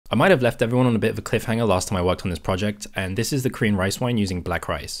I might have left everyone on a bit of a cliffhanger last time I worked on this project, and this is the Korean rice wine using black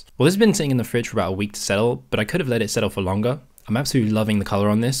rice. Well, this has been sitting in the fridge for about a week to settle, but I could have let it settle for longer. I'm absolutely loving the color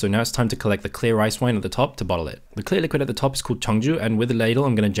on this, so now it's time to collect the clear rice wine at the top to bottle it. The clear liquid at the top is called Kyunghwo, and with a ladle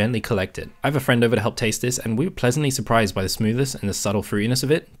I'm going to gently collect it. I have a friend over to help taste this, and we were pleasantly surprised by the smoothness and the subtle fruitiness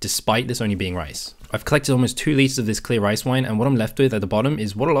of it, despite this only being rice. I've collected almost 2 liters of this clear rice wine, and what I'm left with at the bottom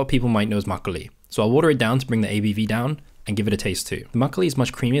is what a lot of people might know as makgeolli. So I'll water it down to bring the ABV down, and give it a taste too. The makgeolli is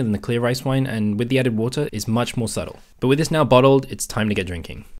much creamier than the clear rice wine, and with the added water is much more subtle. But with this now bottled, it's time to get drinking.